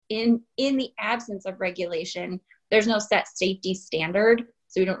in the absence of regulation, there's no set safety standard.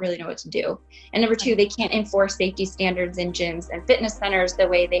 So we don't really know what to do. And number two, they can't enforce safety standards in gyms and fitness centers the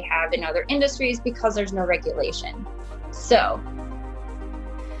way they have in other industries because there's no regulation. So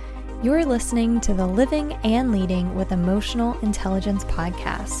you're listening to the Living and Leading with Emotional Intelligence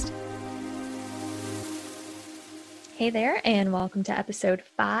podcast. Hey there, and welcome to episode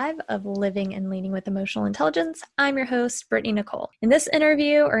 5 of Living and Leading with Emotional Intelligence. I'm your host, Brittany Nicole. In this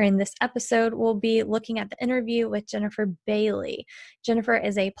episode, we'll be looking at the interview with Jennifer Bailey. Jennifer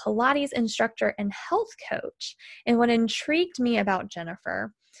is a Pilates instructor and health coach. And what intrigued me about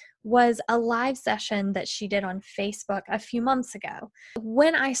Jennifer was a live session that she did on Facebook a few months ago.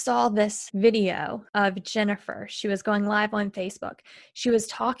 When I saw this video of Jennifer, she was going live on Facebook. She was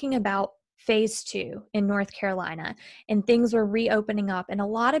talking about Phase 2 in North Carolina, and things were reopening up. And a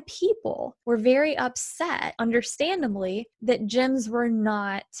lot of people were very upset, understandably, that gyms were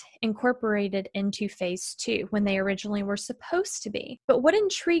not incorporated into Phase 2 when they originally were supposed to be. But what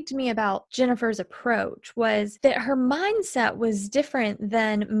intrigued me about Jennifer's approach was that her mindset was different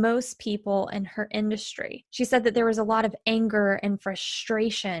than most people in her industry. She said that there was a lot of anger and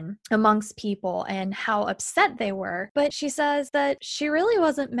frustration amongst people and how upset they were. But she says that she really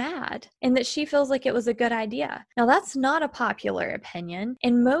wasn't mad, and that she feels like it was a good idea. Now, that's not a popular opinion.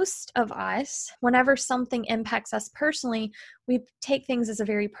 And most of us, whenever something impacts us personally, we take things as a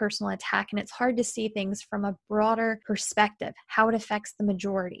very personal attack, and it's hard to see things from a broader perspective, how it affects the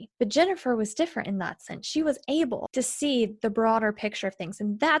majority. But Jennifer was different in that sense. She was able to see the broader picture of things,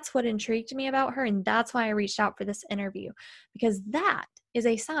 and that's what intrigued me about her, and that's why I reached out for this interview, because that is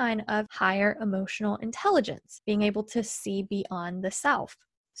a sign of higher emotional intelligence, being able to see beyond the self.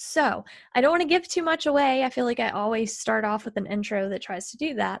 So I don't want to give too much away. I feel like I always start off with an intro that tries to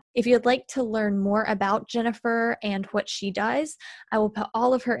do that. If you'd like to learn more about Jennifer and what she does, I will put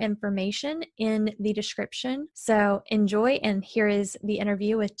all of her information in the description. So enjoy, and here is the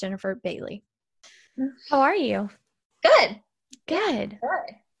interview with Jennifer Bailey. How are you? Good. Good.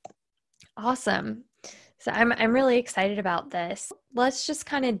 Awesome. So I'm really excited about this. Let's just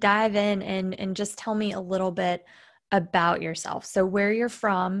kind of dive in and just tell me a little bit about yourself. So where you're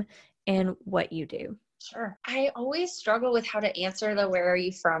from and what you do. Sure. I always struggle with how to answer the "where are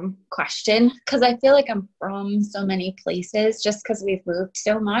you from" question, because I feel like I'm from so many places just because we've moved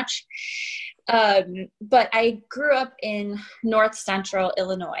so much. But I grew up in North Central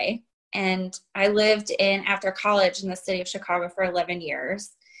Illinois, and I lived after college in the city of Chicago for 11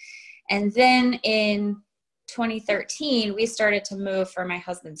 years. And then in 2013, we started to move for my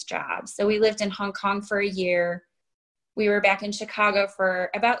husband's job. So we lived in Hong Kong for a year. We were back in Chicago for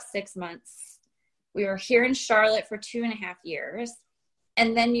about 6 months. We were here in Charlotte for 2.5 years,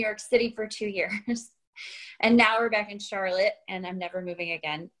 and then New York City for 2 years. And now we're back in Charlotte, and I'm never moving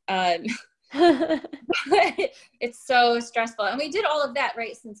again. But it's so stressful. And we did all of that,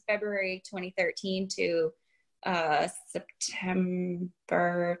 right, since February 2013 to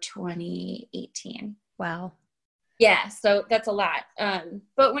September 2018. Wow. Yeah, so that's a lot.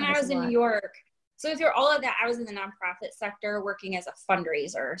 But when I was in New York, so through all of that, I was in the nonprofit sector working as a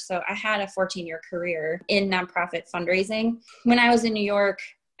fundraiser. So I had a 14-year career in nonprofit fundraising. When I was in New York,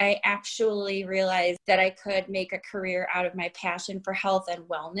 I actually realized that I could make a career out of my passion for health and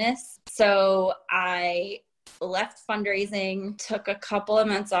wellness. So I left fundraising, took a couple of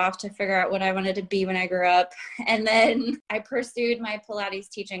months off to figure out what I wanted to be when I grew up. And then I pursued my Pilates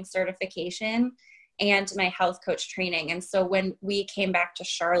teaching certification and my health coach training. And so when we came back to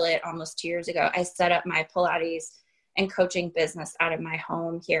Charlotte almost 2 years ago, I set up my Pilates and coaching business out of my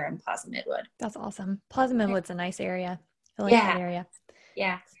home here in Plaza Midwood. That's awesome. Plaza Midwood's a nice area. I like that area.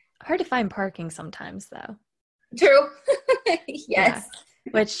 Yeah. Hard to find parking sometimes, though. True. Yes. Yeah.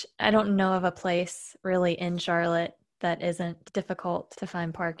 Which I don't know of a place really in Charlotte that isn't difficult to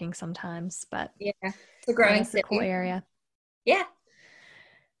find parking sometimes, but yeah, it's a growing city. It's a cool area. Yeah.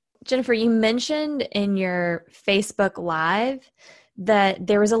 Jennifer, you mentioned in your Facebook Live that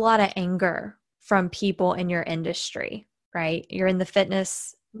there was a lot of anger from people in your industry, right? You're in the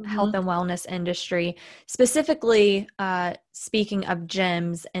fitness, health and wellness industry, specifically speaking of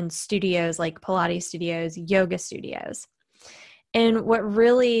gyms and studios like Pilates studios, yoga studios. And what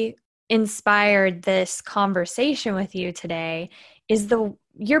really inspired this conversation with you today is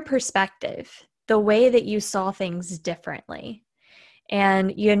your perspective, the way that you saw things differently.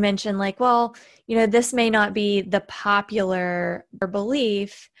 And you had mentioned like, well, this may not be the popular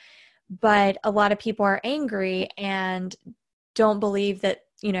belief, but a lot of people are angry and don't believe that,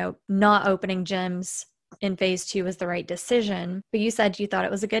 not opening gyms in phase 2 was the right decision. But you said you thought it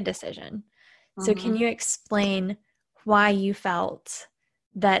was a good decision. So can you explain why you felt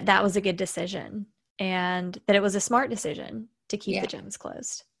that that was a good decision and that it was a smart decision to keep Yeah. the gyms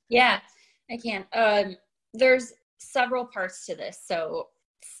closed? Yeah, I can. There's several parts to this, so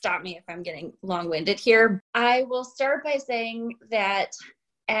stop me if I'm getting long-winded here. I will start by saying that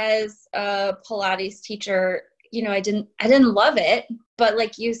as a Pilates teacher, you know, I didn't love it, but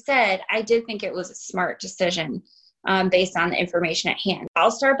like you said, I did think it was a smart decision based on the information at hand.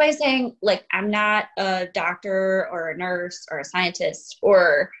 I'll start by saying, like, I'm not a doctor or a nurse or a scientist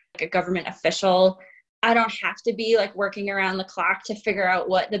or like a government official. I don't have to be like working around the clock to figure out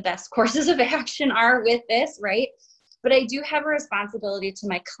what the best courses of action are with this, right? But I do have a responsibility to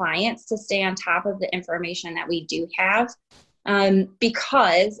my clients to stay on top of the information that we do have,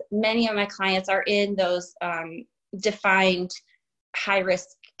 because many of my clients are in those defined high-risk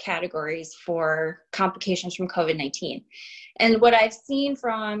categories for complications from COVID-19. And what I've seen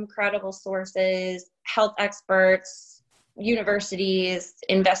from credible sources, health experts, universities,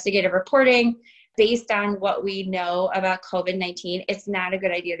 investigative reporting, based on what we know about COVID-19, it's not a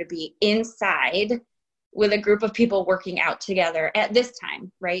good idea to be inside with a group of people working out together at this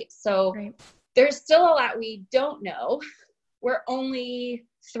time, right? So There's still a lot we don't know. We're only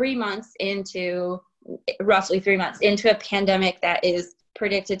roughly 3 months into a pandemic that is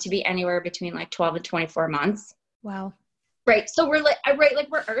predicted to be anywhere between like 12 and 24 months. Wow. Right. So we're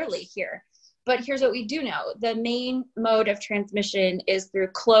we're early here. But here's what we do know. The main mode of transmission is through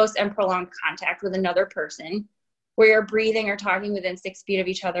close and prolonged contact with another person, where you're breathing or talking within 6 feet of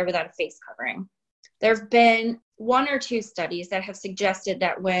each other without a face covering. There have been 1 or 2 studies that have suggested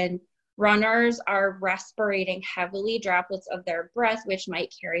that when runners are respirating heavily, droplets of their breath, which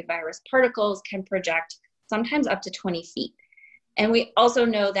might carry virus particles, can project sometimes up to 20 feet. And we also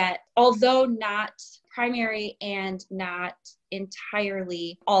know that although not primary and not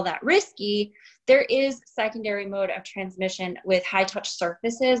entirely all that risky, there is secondary mode of transmission with high touch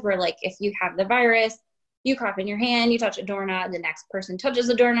surfaces where, like, if you have the virus, you cough in your hand, you touch a doorknob, the next person touches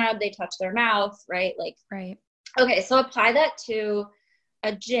the doorknob, they touch their mouth, right? Right. Okay, so apply that to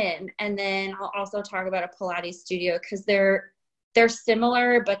a gym, and then I'll also talk about a Pilates studio because they're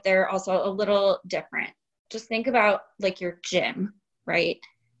similar, but they're also a little different. Just think about like your gym, right?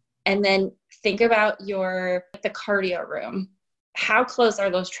 And then think about the cardio room. How close are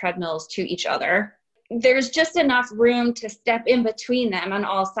those treadmills to each other? There's just enough room to step in between them on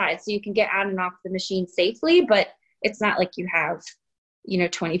all sides so you can get on and off the machine safely, but it's not like you have,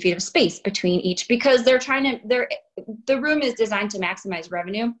 20 feet of space between each, because the room is designed to maximize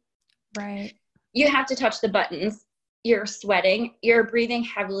revenue. Right. You have to touch the buttons. You're sweating, you're breathing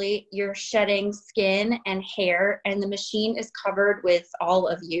heavily, you're shedding skin and hair, and the machine is covered with all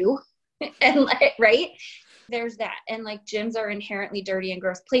of you. And right? There's that. And like gyms are inherently dirty and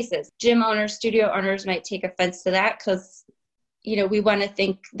gross places. Gym owners, studio owners might take offense to that because, we want to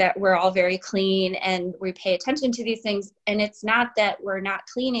think that we're all very clean and we pay attention to these things. And it's not that we're not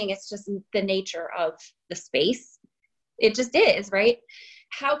cleaning, it's just the nature of the space. It just is, right?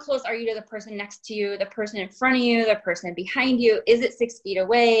 How close are you to the person next to you, the person in front of you, the person behind you? Is it 6 feet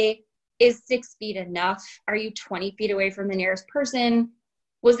away? Is 6 feet enough? Are you 20 feet away from the nearest person?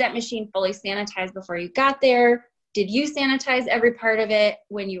 Was that machine fully sanitized before you got there? Did you sanitize every part of it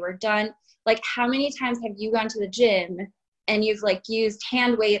when you were done? Like, how many times have you gone to the gym and you've like used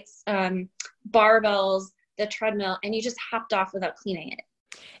hand weights, barbells, the treadmill, and you just hopped off without cleaning it?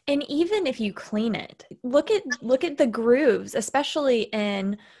 And even if you clean it, look at the grooves, especially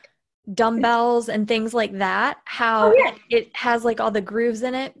in dumbbells and things like that, how it has like all the grooves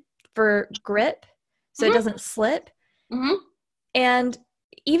in it for grip so it doesn't slip. Mm-hmm. And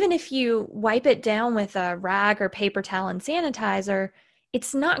even if you wipe it down with a rag or paper towel and sanitizer,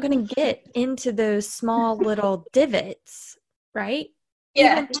 it's not going to get into those small little divots, right?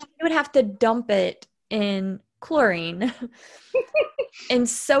 Yeah. You would have to dump it in chlorine and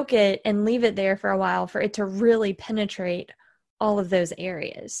soak it and leave it there for a while for it to really penetrate all of those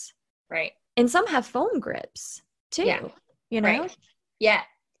areas. Right. And some have foam grips too, Right. Yeah.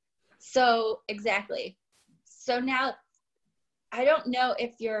 So exactly. So now, I don't know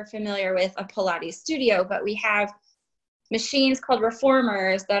if you're familiar with a Pilates studio, but we have machines called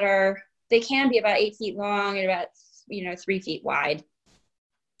reformers they can be about 8 feet long and about 3 feet wide.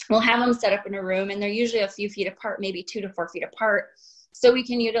 We'll have them set up in a room, and they're usually a few feet apart, maybe 2 to 4 feet apart. So we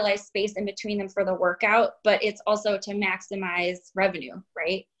can utilize space in between them for the workout, but it's also to maximize revenue,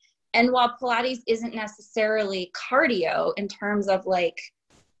 right? And while Pilates isn't necessarily cardio in terms of like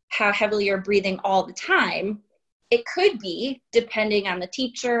how heavily you're breathing all the time, it could be, depending on the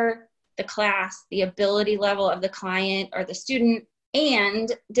teacher, the class, the ability level of the client or the student,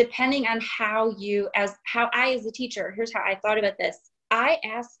 and depending on how I as a teacher, here's how I thought about this. I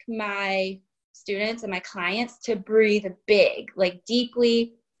ask my students and my clients to breathe big, like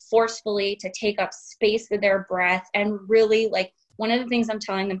deeply, forcefully, to take up space with their breath. And really, like, one of the things I'm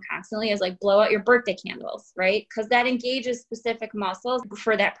telling them constantly is like, blow out your birthday candles, right? Because that engages specific muscles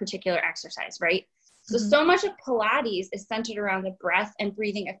for that particular exercise, right? So much of Pilates is centered around the breath and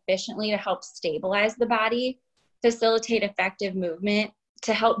breathing efficiently to help stabilize the body, facilitate effective movement,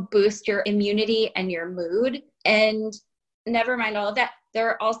 to help boost your immunity and your mood. And never mind all of that, there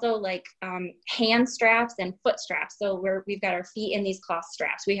are also like hand straps and foot straps. So we've got our feet in these cloth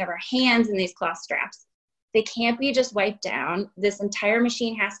straps. We have our hands in these cloth straps. They can't be just wiped down. This entire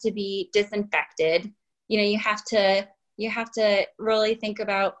machine has to be disinfected. You have to really think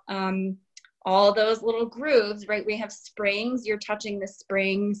about all those little grooves, right? We have springs. You're touching the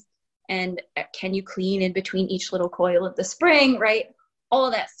springs, and can you clean in between each little coil of the spring, right? All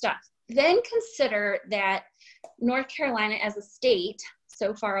of that stuff. Then consider that North Carolina as a state,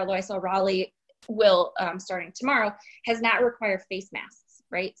 so far, although I saw Raleigh will starting tomorrow, has not required face masks,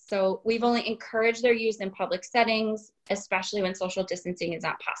 right? So we've only encouraged their use in public settings, especially when social distancing is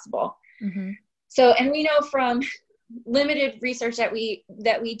not possible. So, and we know from limited research that we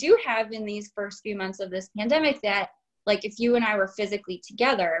do have in these first few months of this pandemic that, like, if you and I were physically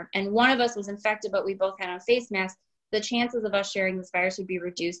together and one of us was infected but we both had on face masks, the chances of us sharing this virus would be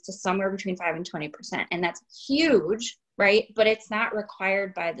reduced to somewhere between 5 and 20%. And that's huge, right? But it's not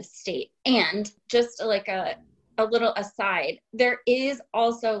required by the state. And just like a little aside, there is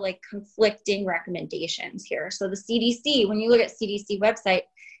also like conflicting recommendations here. So the CDC, when you look at CDC website,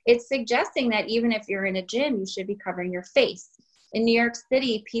 it's suggesting that even if you're in a gym, you should be covering your face. In New York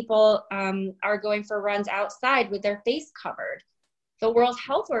City, people are going for runs outside with their face covered. The World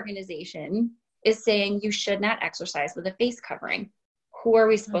Health Organization is saying you should not exercise with a face covering. Who are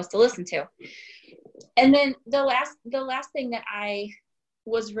we supposed to listen to? And then the last thing that I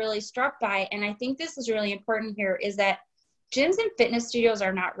was really struck by, and I think this is really important here, is that gyms and fitness studios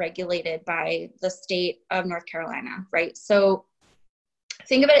are not regulated by the state of North Carolina, right? So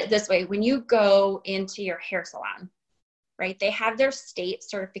think about it this way. When you go into your hair salon, right, they have their state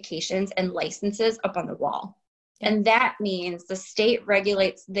certifications and licenses up on the wall. And that means the state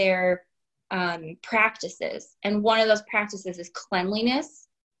regulates their practices. And one of those practices is cleanliness.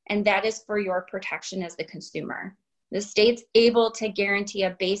 And that is for your protection as the consumer. The state's able to guarantee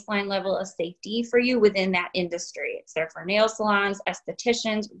a baseline level of safety for you within that industry. It's there for nail salons,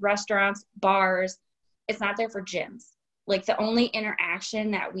 estheticians, restaurants, bars. It's not there for gyms. Like, the only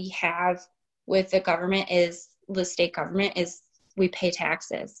interaction that we have with the government is the state government is we pay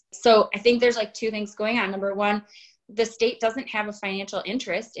taxes. So I think there's like two things going on. Number one, the state doesn't have a financial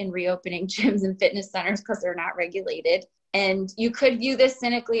interest in reopening gyms and fitness centers because they're not regulated. And you could view this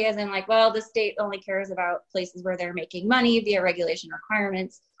cynically as in like, well, the state only cares about places where they're making money via regulation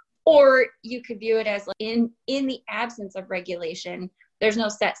requirements. Or you could view it as like in the absence of regulation, there's no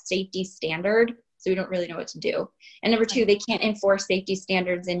set safety standard. So we don't really know what to do. And number two, they can't enforce safety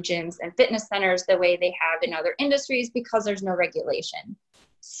standards in gyms and fitness centers the way they have in other industries because there's no regulation.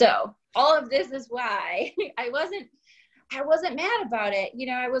 So all of this is why I wasn't mad about it.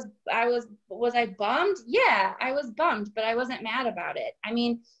 Was I bummed? Yeah, I was bummed, but I wasn't mad about it. I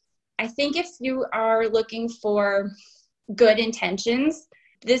mean, I think if you are looking for good intentions,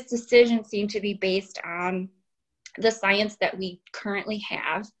 this decision seemed to be based on the science that we currently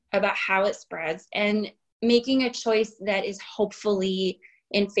have about how it spreads and making a choice that is hopefully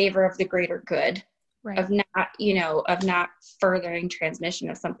in favor of the greater good, right, of not furthering transmission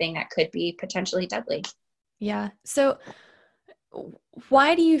of something that could be potentially deadly. Yeah. So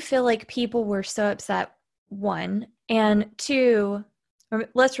why do you feel like people were so upset? One, and two,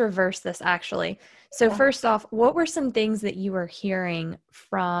 let's reverse this actually. So first off, what were some things that you were hearing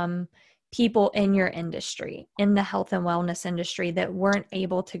from people in your industry, in the health and wellness industry, that weren't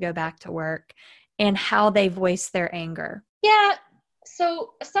able to go back to work, and how they voiced their anger? Yeah.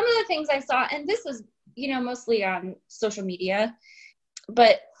 So some of the things I saw, and this was, mostly on social media,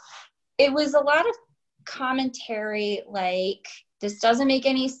 but it was a lot of commentary like, this doesn't make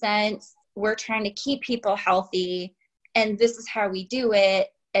any sense. We're trying to keep people healthy, and this is how we do it.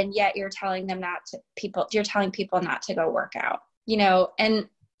 And yet you're telling people not to go work out,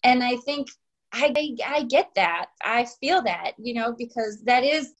 and I think I get that. I feel that, because that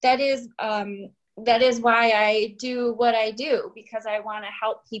is why I do what I do, because I want to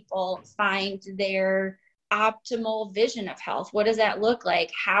help people find their optimal vision of health. What does that look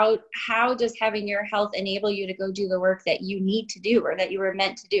like? How does having your health enable you to go do the work that you need to do or that you were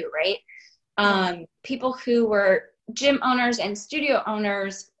meant to do, right? People who were gym owners and studio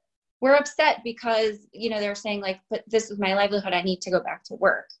owners were upset because, they're saying like, but this is my livelihood. I need to go back to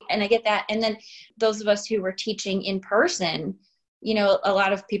work. And I get that. And then those of us who were teaching in person, a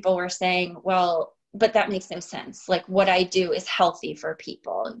lot of people were saying, well, but that makes no sense. Like what I do is healthy for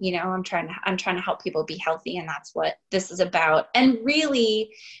people. I'm trying to help people be healthy. And that's what this is about. And really,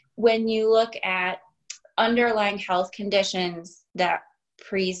 when you look at underlying health conditions that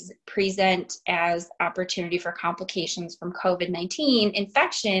present as opportunity for complications from COVID-19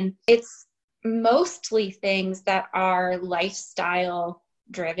 infection, it's mostly things that are lifestyle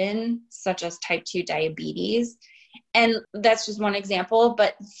driven, such as type 2 diabetes. And that's just one example,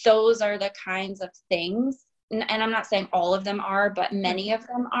 but those are the kinds of things, and I'm not saying all of them are, but many of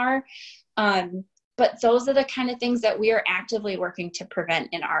them are. But those are the kind of things that we are actively working to prevent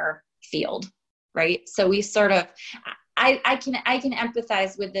in our field, right? So we sort of, I can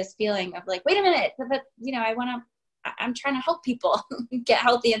empathize with this feeling of like, wait a minute, but I'm trying to help people get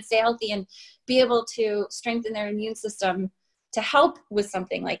healthy and stay healthy and be able to strengthen their immune system to help with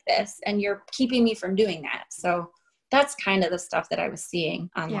something like this. And you're keeping me from doing that. So that's kind of the stuff that I was seeing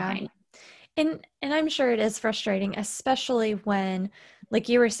online. Yeah. And I'm sure it is frustrating, especially when, like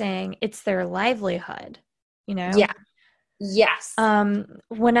you were saying, it's their livelihood, Yeah. Yes.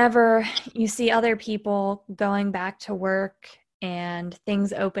 Whenever you see other people going back to work and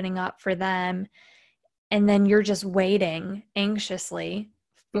things opening up for them, and then you're just waiting anxiously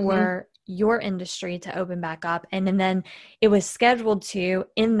for your industry to open back up. And then it was scheduled to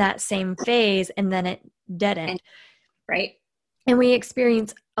in that same phase, and then it didn't. Right. And we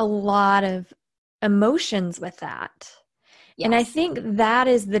experience a lot of emotions with that. Yes. And I think that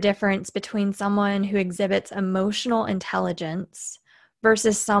is the difference between someone who exhibits emotional intelligence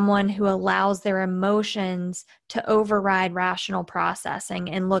versus someone who allows their emotions to override rational processing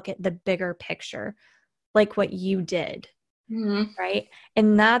and look at the bigger picture, like what you did. Mm-hmm. Right.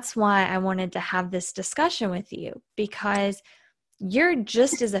 And that's why I wanted to have this discussion with you, because you're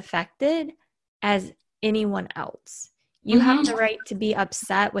just as affected as anyone else. You have the right to be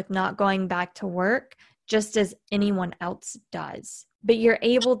upset with not going back to work, just as anyone else does. But you're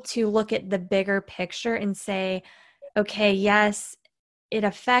able to look at the bigger picture and say, okay, yes, it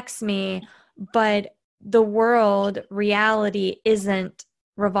affects me, but the world, reality isn't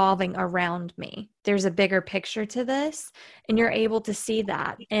revolving around me. There's a bigger picture to this, and you're able to see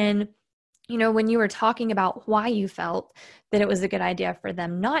that. And, when you were talking about why you felt that it was a good idea for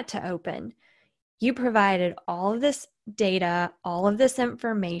them not to open, you provided all of this data, all of this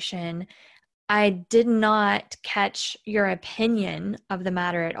information. I did not catch your opinion of the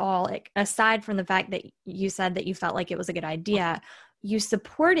matter at all. Aside from the fact that you said that you felt like it was a good idea, you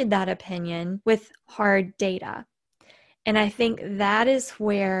supported that opinion with hard data. And I think that is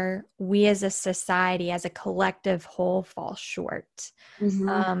where we as a society, as a collective whole, fall short.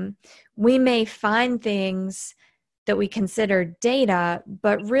 We may find things that we consider data,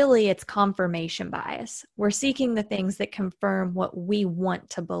 but really it's confirmation bias. We're seeking the things that confirm what we want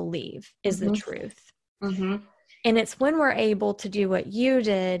to believe is the truth. And it's when we're able to do what you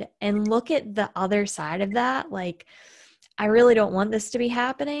did and look at the other side of that, like, I really don't want this to be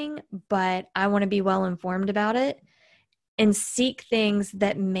happening, but I want to be well informed about it, and seek things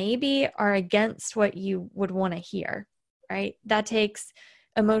that maybe are against what you would want to hear, right? That takes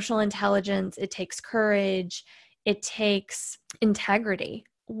emotional intelligence. It takes courage. It takes integrity.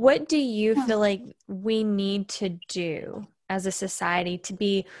 What do you feel like we need to do as a society to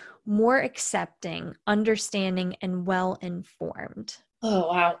be more accepting, understanding, and well-informed? Oh,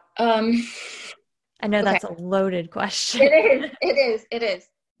 wow. I know that's a loaded question. It is.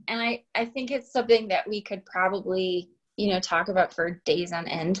 And I think it's something that we could probably, talk about for days on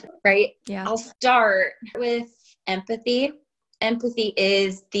end, right? Yeah. I'll start with empathy. Empathy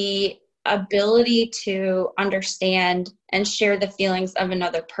is the ability to understand and share the feelings of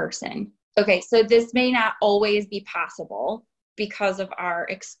another person. Okay, so this may not always be possible because of our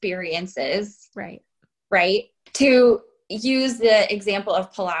experiences. Right. To use the example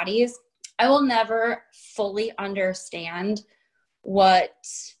of Pilates, I will never fully understand what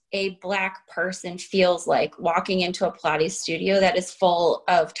a Black person feels like walking into a Pilates studio that is full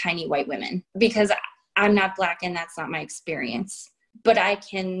of tiny white women, because I'm not Black and that's not my experience. But I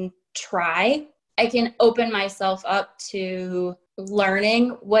can try. I can open myself up to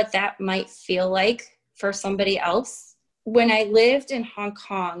learning what that might feel like for somebody else. When I lived in Hong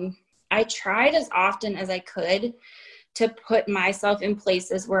Kong, I tried as often as I could to put myself in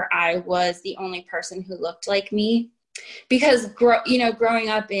places where I was the only person who looked like me. Because, growing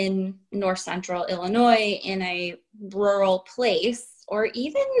up in North Central Illinois in a rural place, or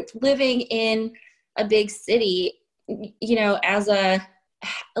even living in a big city, as a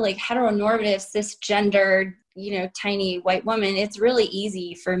like heteronormative, cisgendered, tiny white woman, it's really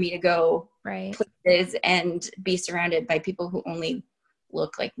easy for me to go right places and be surrounded by people who only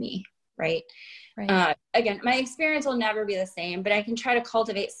look like me. Right. Again, my experience will never be the same, but I can try to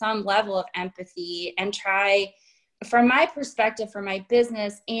cultivate some level of empathy and try, from my perspective, for my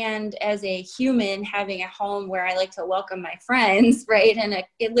business and as a human having a home where I like to welcome my friends, right? And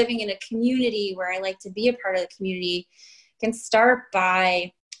living in a community where I like to be a part of the community, can start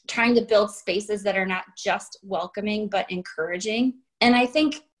by trying to build spaces that are not just welcoming, but encouraging. And I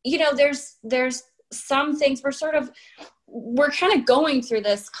think, there's some things we're kind of going through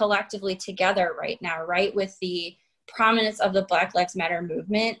this collectively together right now, right? With the prominence of the Black Lives Matter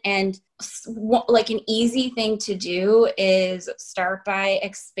movement. And like an easy thing to do is start by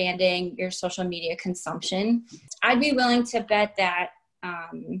expanding your social media consumption. I'd be willing to bet that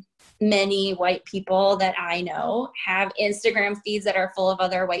many white people that I know have Instagram feeds that are full of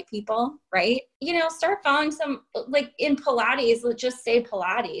other white people, right? Start following some, like in Pilates, let's just say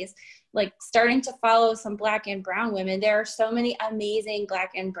Pilates, like starting to follow some Black and brown women. There are so many amazing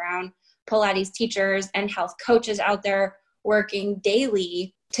Black and brown Pilates teachers and health coaches out there working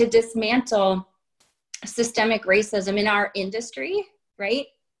daily to dismantle systemic racism in our industry, right?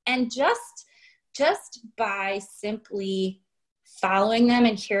 And just by simply following them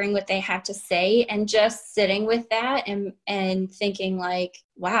and hearing what they have to say and just sitting with that and thinking like,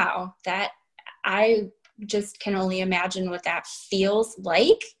 wow, that I just can only imagine what that feels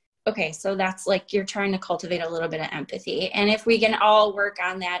like. Okay, so that's like you're trying to cultivate a little bit of empathy. And if we can all work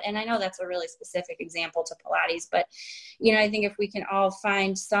on that, and I know that's a really specific example to Pilates, but, I think if we can all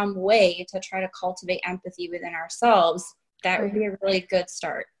find some way to try to cultivate empathy within ourselves, that would be a really good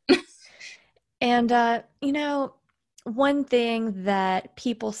start. And, one thing that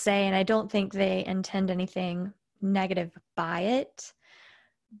people say, and I don't think they intend anything negative by it,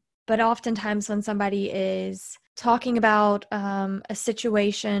 but oftentimes when somebody is talking about a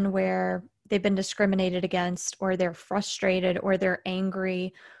situation where they've been discriminated against, or they're frustrated, or they're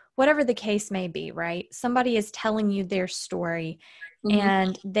angry, whatever the case may be, right? Somebody is telling you their story,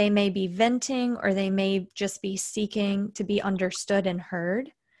 and they may be venting, or they may just be seeking to be understood and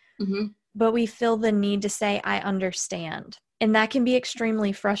heard. But we feel the need to say, I understand. And that can be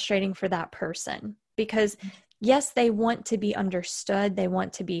extremely frustrating for that person because yes, they want to be understood, they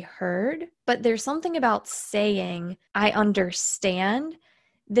want to be heard, but there's something about saying, I understand,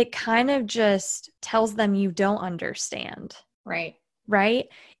 that kind of just tells them you don't understand. Right?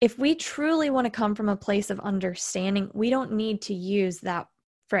 If we truly want to come from a place of understanding, we don't need to use that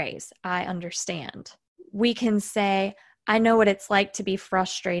phrase, I understand. We can say, I know what it's like to be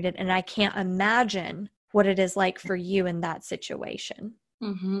frustrated, and I can't imagine what it is like for you in that situation.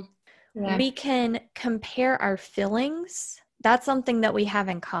 Yeah. We can compare our feelings. That's something that we have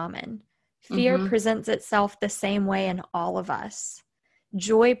in common. Fear presents itself the same way in all of us.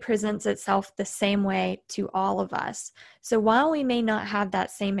 Joy presents itself the same way to all of us. So while we may not have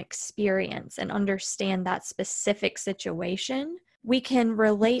that same experience and understand that specific situation, we can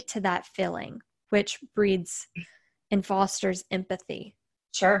relate to that feeling, which breeds and fosters empathy.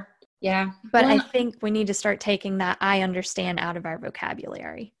 Sure. Yeah. But I think we need to start taking that I understand out of our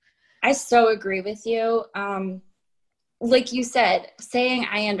vocabulary. I so agree with you. Like you said, saying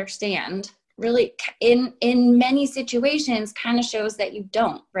I understand really in many situations kind of shows that you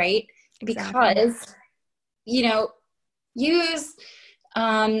don't, right? Exactly. Because, use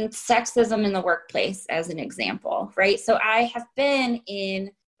sexism in the workplace as an example, right? So I have been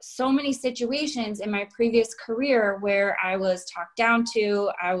in so many situations in my previous career where I was talked down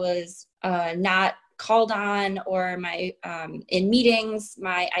to, I was not called on, or my in meetings,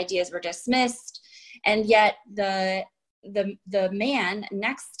 my ideas were dismissed. And yet the man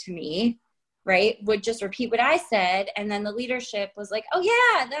next to me, right, would just repeat what I said. And then the leadership was like, oh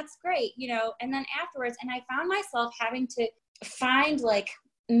yeah, that's great. And then afterwards, and I found myself having to find like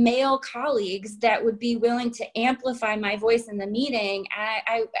male colleagues that would be willing to amplify my voice in the meeting.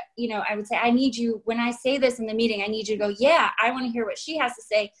 I would say, I need you, when I say this in the meeting, I need you to go, yeah, I want to hear what she has to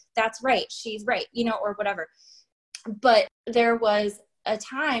say. That's right. She's right, or whatever. But there was a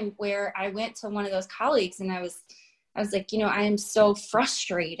time where I went to one of those colleagues and I was like, I am so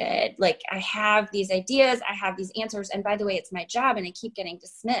frustrated. Like I have these ideas, I have these answers. And by the way, it's my job and I keep getting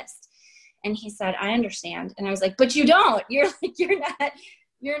dismissed. And he said, I understand. And I was like, but you don't,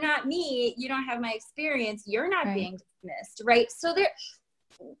 you're not me. You don't have my experience. You're not right. Being dismissed. Right. So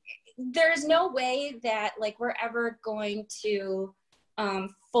there's no way that like we're ever going to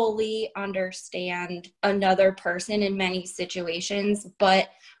fully understand another person in many situations, but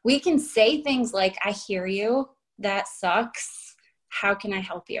we can say things like, I hear you. That sucks. how can I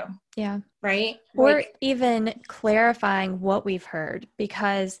help you? Yeah. Right. Or even clarifying what we've heard,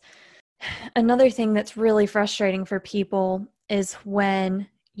 because another thing that's really frustrating for people is when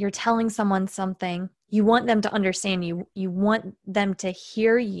you're telling someone something, you want them to understand you, you want them to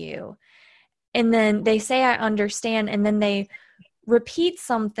hear you. And then they say, I understand. And then they repeat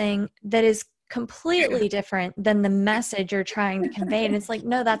something that is completely different than the message you're trying to convey. And it's like,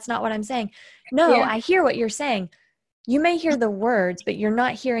 no, that's not what I'm saying. No, I hear what you're saying. You may hear the words, but you're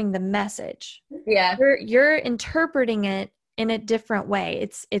not hearing the message. Yeah. You're interpreting it in a different way.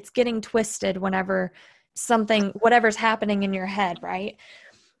 It's getting twisted whenever whatever's happening in your head, right?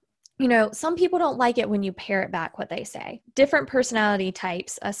 You know, some people don't like it when you parrot back what they say. Different personality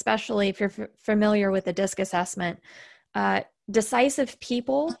types, especially if you're familiar with the DISC assessment, decisive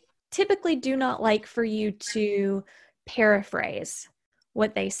people typically do not like for you to paraphrase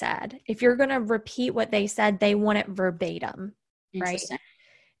what they said. If you're going to repeat what they said, they want it verbatim, right?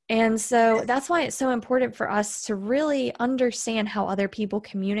 And so that's why it's so important for us to really understand how other people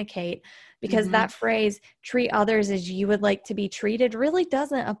communicate, because that phrase, treat others as you would like to be treated, really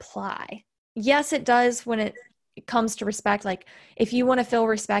doesn't apply. Yes, it does when it comes to respect. Like, if you want to feel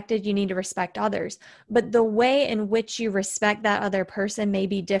respected, you need to respect others. But the way in which you respect that other person may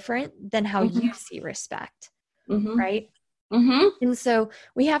be different than how you see respect, right? And so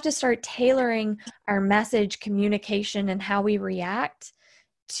we have to start tailoring our message, communication, and how we react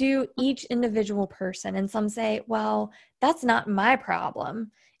to each individual person. And some say, well, that's not my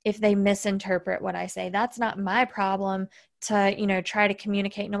problem if they misinterpret what I say. That's not my problem to, you know, try to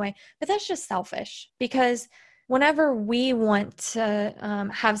communicate in a way. But that's just selfish, because whenever we want to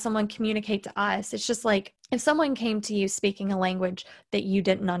have someone communicate to us, it's just like if someone came to you speaking a language that you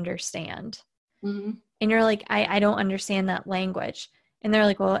didn't understand, and you're like, I don't understand that language. And they're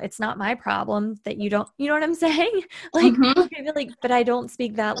like, well, it's not my problem that you don't, you know what I'm saying? Like, like, but I don't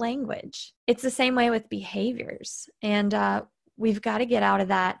speak that language. It's the same way with behaviors. And we've got to get out of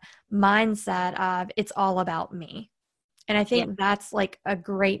that mindset of it's all about me. And I think that's like a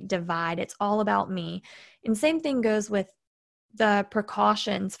great divide. It's all about me. And same thing goes with the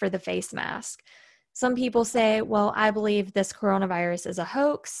precautions for the face mask. Some people say, well, I believe this coronavirus is a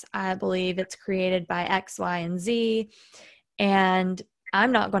hoax. I believe it's created by X, Y, and Z. And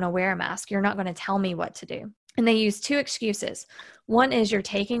I'm not going to wear a mask. You're not going to tell me what to do. And they use two excuses. One is you're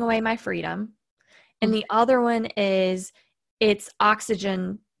taking away my freedom. And the other one is it's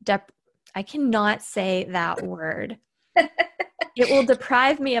oxygen. I cannot say that word. It will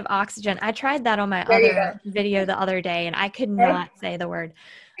deprive me of oxygen. I tried that on my other video the other day, and I could not say the word.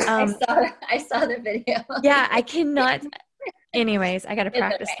 I saw the video. Yeah, I cannot. Anyways, I got to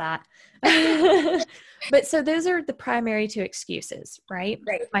practice that. But so those are the primary two excuses, right?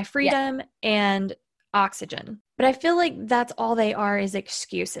 My freedom and oxygen. But I feel like that's all they are, is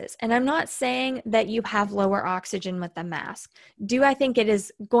excuses. And I'm not saying that you have lower oxygen with the mask. Do I think it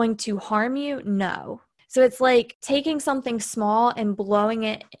is going to harm you? No. So it's like taking something small and blowing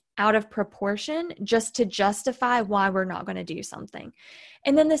it out of proportion just to justify why we're not going to do something.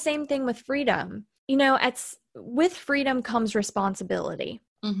 And then the same thing with freedom. You know, with freedom comes responsibility.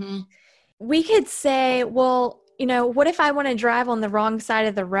 We could say, well, you know, what if I want to drive on the wrong side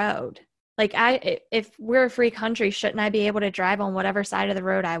of the road? Like, if we're a free country, shouldn't I be able to drive on whatever side of the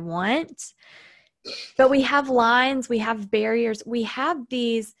road I want? But we have lines, we have barriers, we have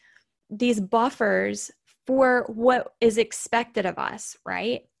these buffers for what is expected of us,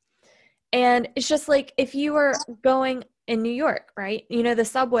 right? And it's just like if you were going in New York, right? You know, the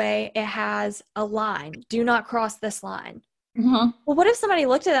subway, it has a line. Do not cross this line. Well, what if somebody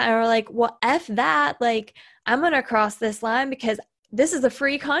looked at that and were like, well, F that. Like, I'm going to cross this line because this is a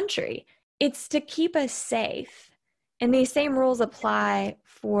free country. It's to keep us safe. And these same rules apply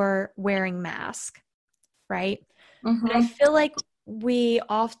for wearing masks, right? And I feel like we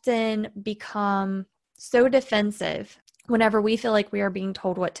often become so defensive whenever we feel like we are being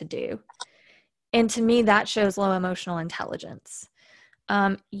told what to do. And to me, that shows low emotional intelligence.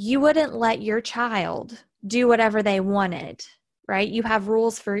 You wouldn't let your child do whatever they wanted, right? You have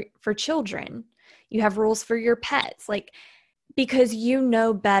rules for children. You have rules for your pets, like, because you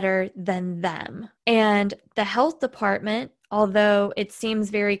know better than them. And the health department, although it seems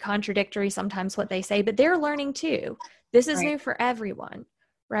very contradictory sometimes what they say, but they're learning too. This is new for everyone,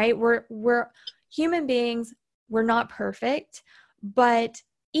 right? We're human beings. We're not perfect, but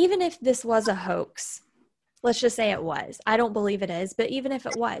even if this was a hoax, let's just say it was. I don't believe it is, but even if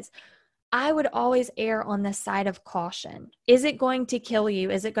it was, I would always err on the side of caution. Is it going to kill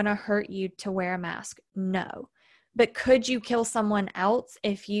you? Is it going to hurt you to wear a mask? No. but could you kill someone else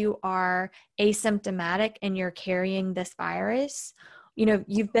if you are asymptomatic and you're carrying this virus? You know,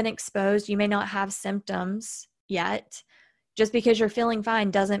 you've been exposed, you may not have symptoms yet. Just because you're feeling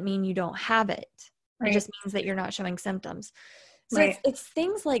fine doesn't mean you don't have it. Right. It just means that you're not showing symptoms. So right. it's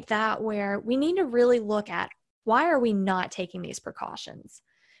things like that where we need to really look at, why are we not taking these precautions?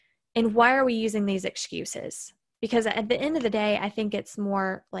 And why are we using these excuses? Because at the end of the day, I think it's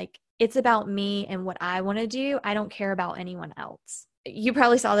more like, it's about me and what I want to do. I don't care about anyone else. You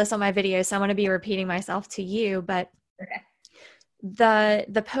probably saw this on my video, so I'm going to be repeating myself to you, but okay.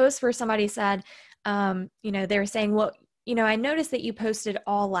 The post where somebody said, they were saying, well, I noticed that you posted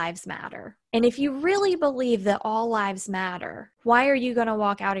all lives matter. And if you really believe that all lives matter, why are you going to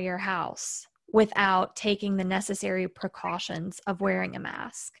walk out of your house without taking the necessary precautions of wearing a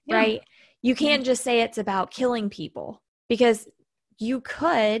mask, right? You can't just say it's about killing people, because you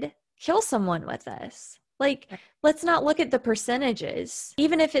could kill someone with this. Like, let's not look at the percentages.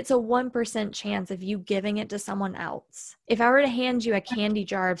 Even if it's a 1% chance of you giving it to someone else. If I were to hand you a candy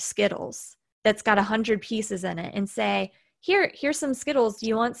jar of Skittles that's got 100 pieces in it and say, here's some Skittles. Do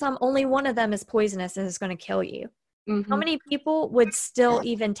you want some? Only one of them is poisonous and is going to kill you. Mm-hmm. How many people would still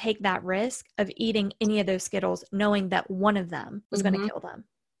even take that risk of eating any of those Skittles knowing that one of them was going to kill them?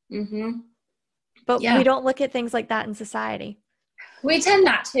 Mm-hmm. But we don't look at things like that in society. We tend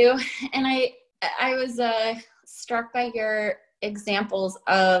not to. And I was struck by your examples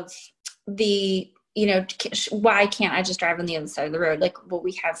of the, why can't I just drive on the other side of the road? Like, well,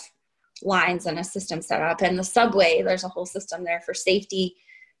 we have lines and a system set up, and the subway, there's a whole system there for safety,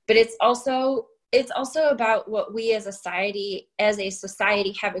 but it's also about what we as a society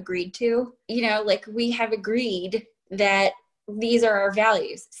have agreed to. Like, we have agreed that these are our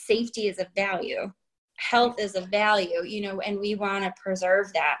values. Safety is a value. Health is a value, and we want to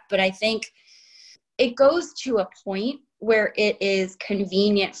preserve that. But I think it goes to a point where it is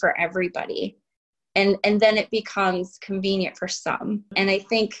convenient for everybody. And then it becomes convenient for some. And I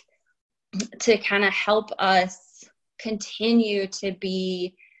think to kind of help us continue to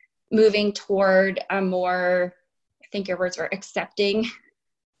be moving toward a more, I think your words were accepting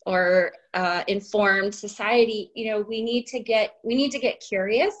or informed society, we need to get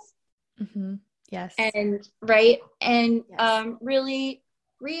curious. Mm-hmm. Yes. And right. And yes. Really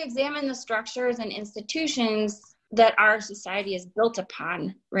re-examine the structures and institutions that our society is built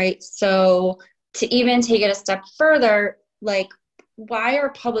upon. Right. So to even take it a step further, like, why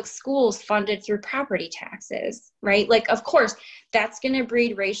are public schools funded through property taxes? Right. Like, of course, that's going to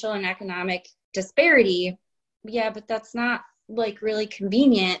breed racial and economic disparity. Yeah, but that's not like really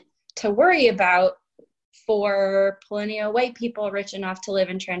convenient to worry about for plenty of white people rich enough to live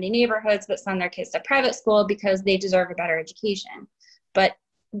in trendy neighborhoods but send their kids to private school because they deserve a better education. But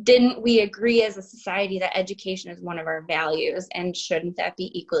didn't we agree as a society that education is one of our values, and shouldn't that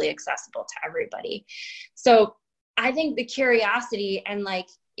be equally accessible to everybody? So I think the curiosity and like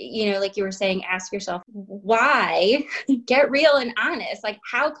you were saying, ask yourself why, get real and honest. Like,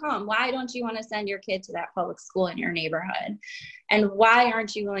 how come? Why don't you want to send your kid to that public school in your neighborhood? And why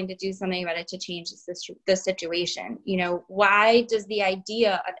aren't you willing to do something about it to change the situation? Why does the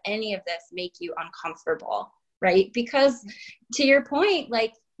idea of any of this make you uncomfortable? Right? Because to your point,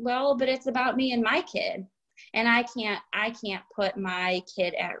 like, well, but it's about me and my kid. And I can't put my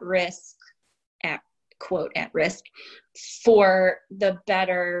kid at risk, quote, at risk for the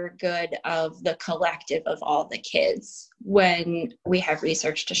better good of the collective of all the kids, when we have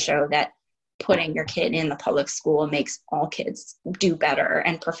research to show that putting your kid in the public school makes all kids do better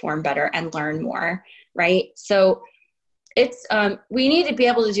and perform better and learn more, right? So it's we need to be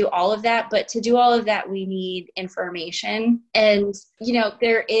able to do all of that, but to do all of that we need information. And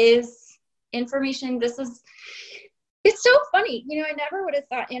there is information. It's so funny. I never would have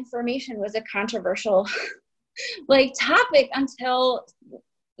thought information was a controversial topic until,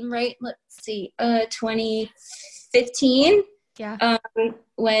 right, let's see, 2015. Yeah.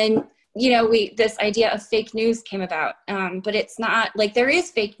 When, this idea of fake news came about. But it's not like, there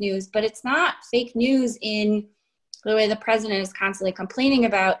is fake news, but it's not fake news in the way the president is constantly complaining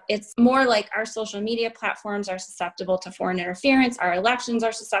about. It's more like our social media platforms are susceptible to foreign interference. Our elections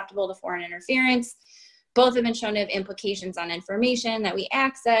are susceptible to foreign interference. Both have been shown to have implications on information that we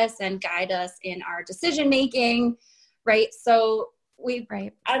access and guide us in our decision making, right? So we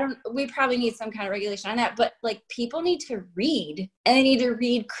probably need some kind of regulation on that, but like, people need to read, and they need to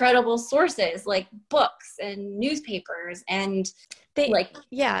read credible sources like books and newspapers, and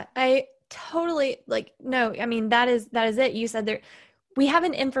I totally no, I mean, that is it. You said we have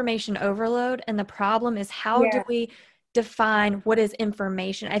an information overload, and the problem is how do we define what is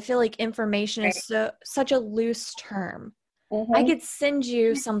information. I feel like information is such a loose term. I could send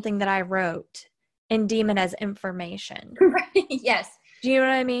you something that I wrote and deem it as information. Right. Yes. Do you know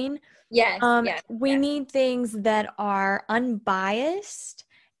what I mean? Yes. We need things that are unbiased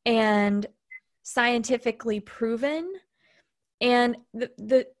and scientifically proven. And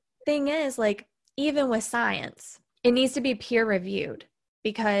the thing is, like, even with science, it needs to be peer reviewed,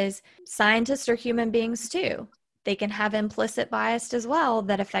 because scientists are human beings too. They can have implicit bias as well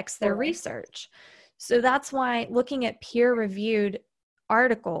that affects their research. So that's why looking at peer reviewed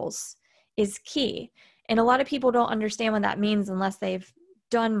articles is key. And a lot of people don't understand what that means unless they've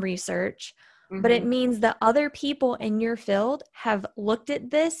done research, but it means that other people in your field have looked at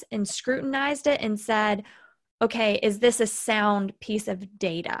this and scrutinized it and said, okay, is this a sound piece of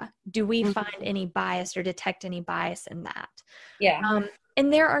data? Do we find any bias or detect any bias in that? Yeah.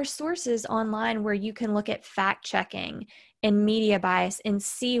 And there are sources online where you can look at fact checking and media bias and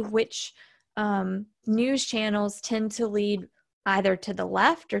see which news channels tend to lead either to the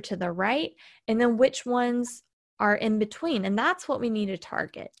left or to the right, and then which ones are in between. And that's what we need to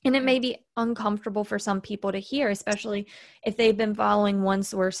target. And it may be uncomfortable for some people to hear, especially if they've been following one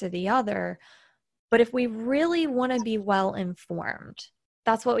source or the other. But if we really want to be well informed,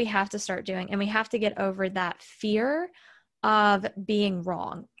 that's what we have to start doing. And we have to get over that fear of being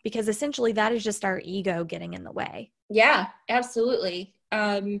wrong, because essentially that is just our ego getting in the way. Yeah, absolutely.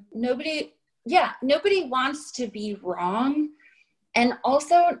 Nobody wants to be wrong. And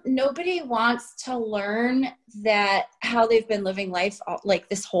also nobody wants to learn that how they've been living life like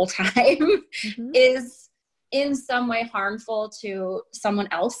this whole time is in some way harmful to someone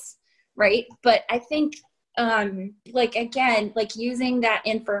else. Right. But I think, using that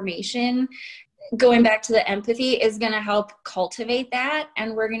information, going back to the empathy, is going to help cultivate that.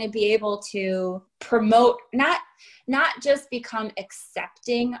 And we're going to be able to promote, not just become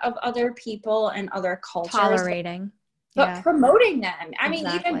accepting of other people and other cultures. Tolerating. But promoting them. I mean,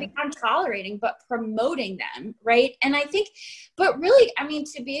 even beyond tolerating, but promoting them, right? And I think, but really, I mean,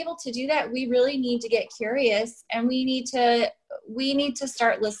 to be able to do that, we really need to get curious, and we need to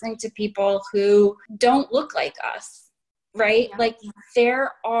start listening to people who don't look like us, right? Yeah. Like,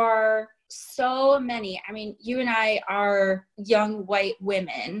 there are so many. I mean, you and I are young white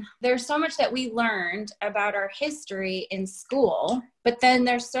women. There's so much that we learned about our history in school, but then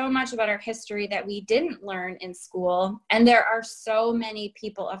there's so much about our history that we didn't learn in school. And there are so many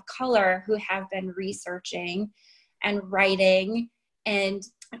people of color who have been researching and writing and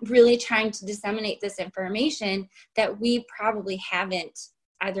really trying to disseminate this information that we probably haven't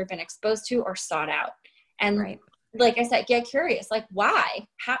either been exposed to or sought out. And like I said, get curious, like, why?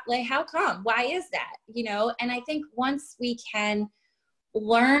 How come? Why is that? You know? And I think once we can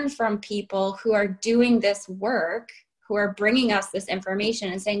learn from people who are doing this work, who are bringing us this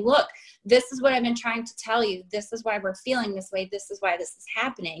information and saying, look, this is what I've been trying to tell you. This is why we're feeling this way. This is why this is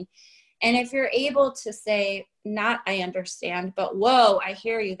happening. And if you're able to say, not I understand, but whoa, I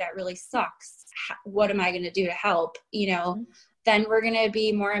hear you, that really sucks. What am I going to do to help? You know, then we're going to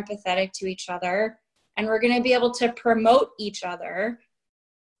be more empathetic to each other. And we're going to be able to promote each other,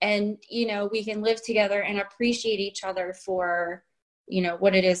 and, you know, we can live together and appreciate each other for, you know,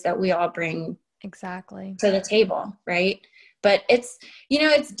 what it is that we all bring to the table. Right. But it's, you know,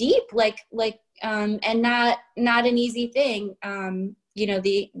 it's deep, and not an easy thing. You know,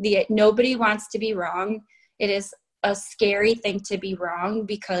 the nobody wants to be wrong. It is a scary thing to be wrong,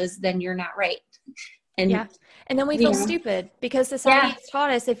 because then you're not right. And then we feel stupid, because society has taught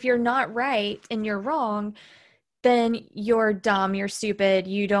us if you're not right and you're wrong, then you're dumb, you're stupid,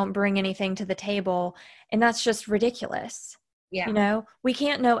 you don't bring anything to the table. And that's just ridiculous. Yeah. You know, we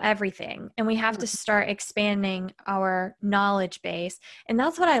can't know everything, and we have to start expanding our knowledge base. And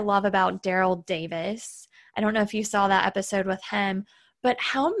that's what I love about Daryl Davis. I don't know if you saw that episode with him, but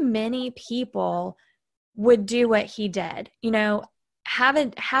how many people would do what he did? You know, have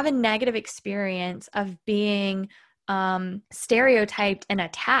a negative experience of being stereotyped and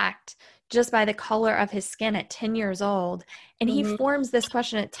attacked just by the color of his skin at 10 years old. And he forms this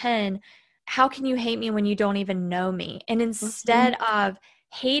question at 10, how can you hate me when you don't even know me? And instead of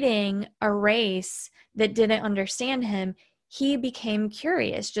hating a race that didn't understand him, he became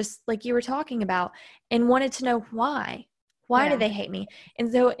curious, just like you were talking about, and wanted to know why. Why do they hate me?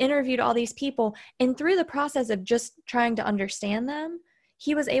 And so interviewed all these people. And through the process of just trying to understand them,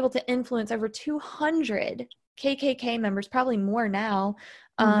 he was able to influence over 200 KKK members, probably more now,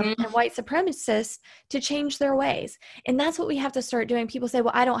 and white supremacists to change their ways. And that's what we have to start doing. People say,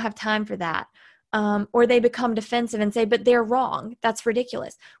 well, I don't have time for that. Or they become defensive and say, but they're wrong. That's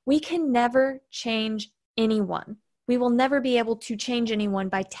ridiculous. We can never change anyone. we will never be able to change anyone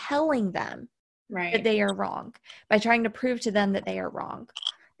by telling them that they are wrong, by trying to prove to them that they are wrong.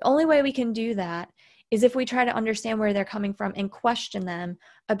 The only way we can do that is if we try to understand where they're coming from and question them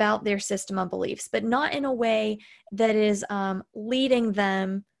about their system of beliefs, but not in a way that is leading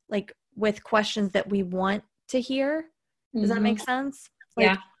them like with questions that we want to hear. Does that make sense?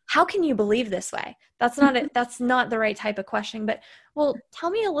 Like, how can you believe this way? That's not the right type of question. But, well, tell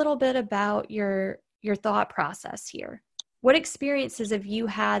me a little bit about your thought process here. What experiences have you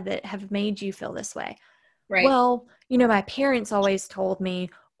had that have made you feel this way? Right. Well, my parents always told me,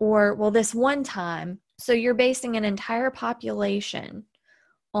 or, well, this one time. So you're basing an entire population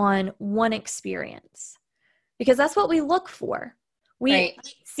on one experience, because that's what we look for. We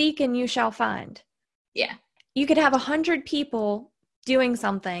seek and you shall find. Yeah. You could have 100 people doing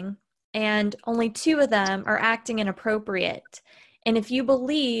something and only 2 of them are acting inappropriate. And if you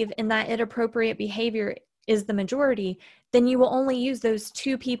believe in that inappropriate behavior is the majority, then you will only use those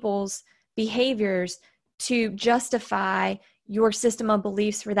 2 people's behaviors to justify your system of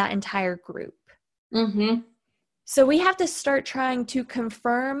beliefs for that entire group. Mm-hmm. So we have to start trying to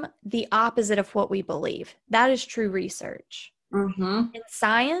confirm the opposite of what we believe. That is true research. Mm-hmm. In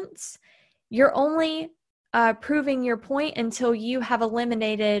science, you're only proving your point until you have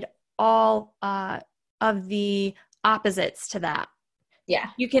eliminated all of the opposites to that.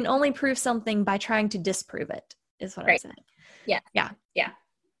 Yeah. You can only prove something by trying to disprove it, is what I'm saying. Yeah. Yeah. Yeah.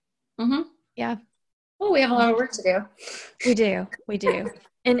 Mm-hmm. Yeah. Well, we have a lot of work to do. We do.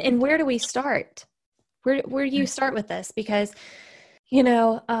 And where do we start? Where do you start with this? Because,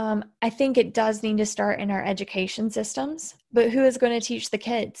 I think it does need to start in our education systems, but who is going to teach the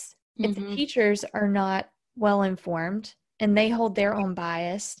kids? If the teachers are not well informed and they hold their own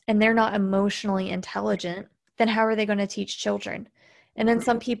bias and they're not emotionally intelligent, then how are they going to teach children? And then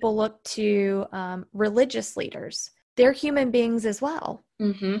some people look to religious leaders. They're human beings as well.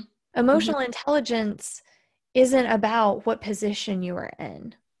 Mm-hmm. Emotional intelligence isn't about what position you are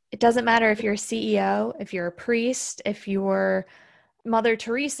in. It doesn't matter if you're a CEO, if you're a priest, if you're Mother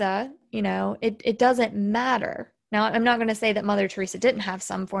Teresa, it doesn't matter. Now, I'm not going to say that Mother Teresa didn't have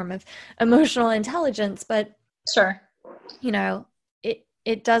some form of emotional intelligence, but sure,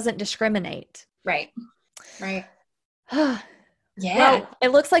 it doesn't discriminate. Right. Yeah. Well, it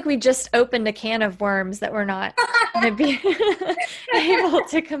looks like we just opened a can of worms that we're not going to be able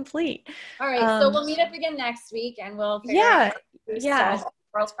to complete. All right. So we'll meet up again next week and we'll figure out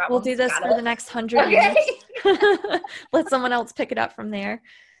world's problems. We'll do this for the next 100 years. Let someone else pick it up from there.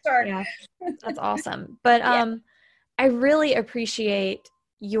 Sure. Yeah. That's awesome. But I really appreciate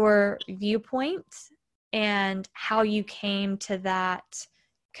your viewpoint and how you came to that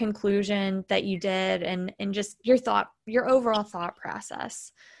conclusion that you did, and just your overall thought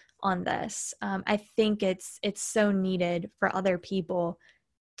process on this. I think it's so needed for other people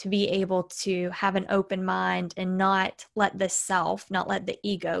to be able to have an open mind and not let the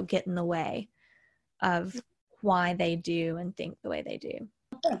ego get in the way of why they do and think the way they do.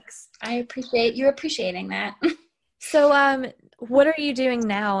 Thanks. I appreciate you appreciating that. So, what are you doing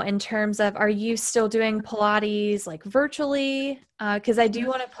now in terms of, are you still doing Pilates like virtually? Because I do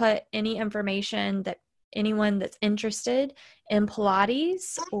want to put any information that anyone that's interested in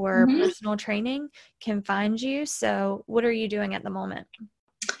Pilates or personal training can find you. So what are you doing at the moment?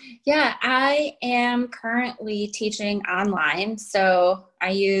 Yeah, I am currently teaching online. So I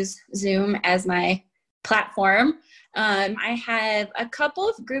use Zoom as my platform. I have a couple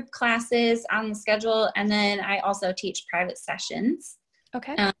of group classes on the schedule, and then I also teach private sessions.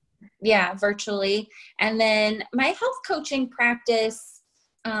 Okay. Virtually. And then my health coaching practice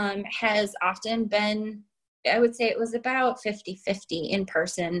has often been, I would say it was about 50-50 in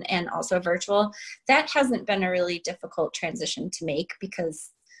person and also virtual. That hasn't been a really difficult transition to make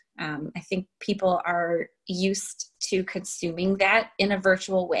because I think people are used to consuming that in a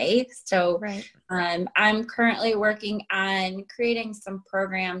virtual way. So right. I'm currently working on creating some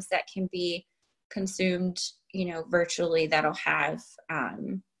programs that can be consumed, virtually, that'll have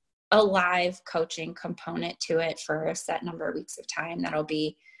a live coaching component to it for a set number of weeks of time. That'll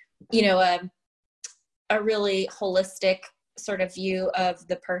be, a really holistic sort of view of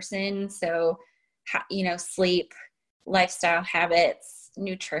the person. So, sleep, lifestyle habits,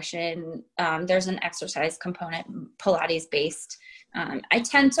 nutrition. There's an exercise component, Pilates based. I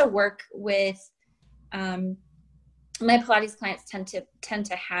tend to work with, my Pilates clients tend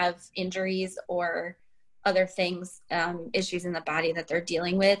to have injuries or other things, issues in the body that they're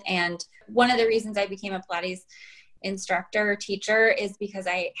dealing with. And one of the reasons I became a Pilates instructor or teacher is because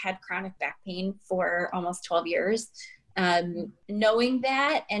I had chronic back pain for almost 12 years. knowing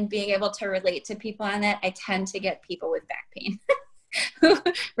that and being able to relate to people on that, I tend to get people with back pain.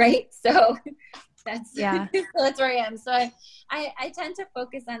 Right? So that's that's where I am. So I tend to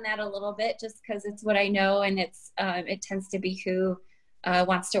focus on that a little bit just because it's what I know, and it tends to be who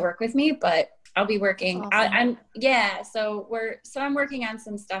wants to work with me. But I'll be working. Awesome. I'm working on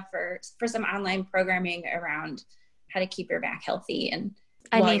some stuff for some online programming around how to keep your back healthy. And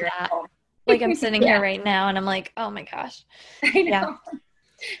I need that. Like I'm sitting here right now and I'm like, oh my gosh. I know. Yeah.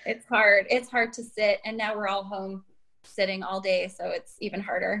 It's hard. It's hard to sit, and now we're all home sitting all day, so it's even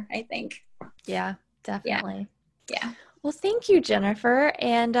harder, I think. Yeah, definitely. Yeah. Well, thank you, Jennifer.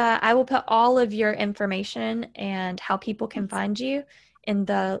 And I will put all of your information and how people can find you in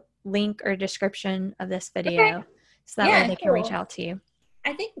the link or description of this video. Okay. So that way they can reach out to you.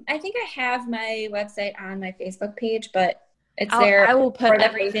 I think I have my website on my Facebook page, but it's there. I will put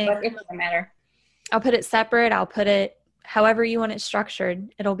everything. It doesn't matter. I'll put it separate. I'll put it however you want it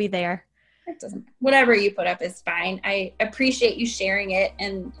structured. It'll be there. It doesn't. Whatever you put up is fine. I appreciate you sharing it,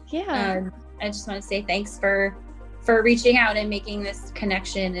 and I just want to say thanks for reaching out and making this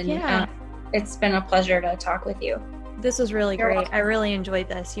connection. And it's been a pleasure to talk with you. This was really great. Welcome. I really enjoyed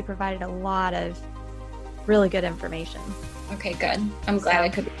this. You provided a lot of really good information. Okay, good. I'm glad I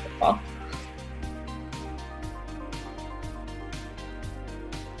could be helpful.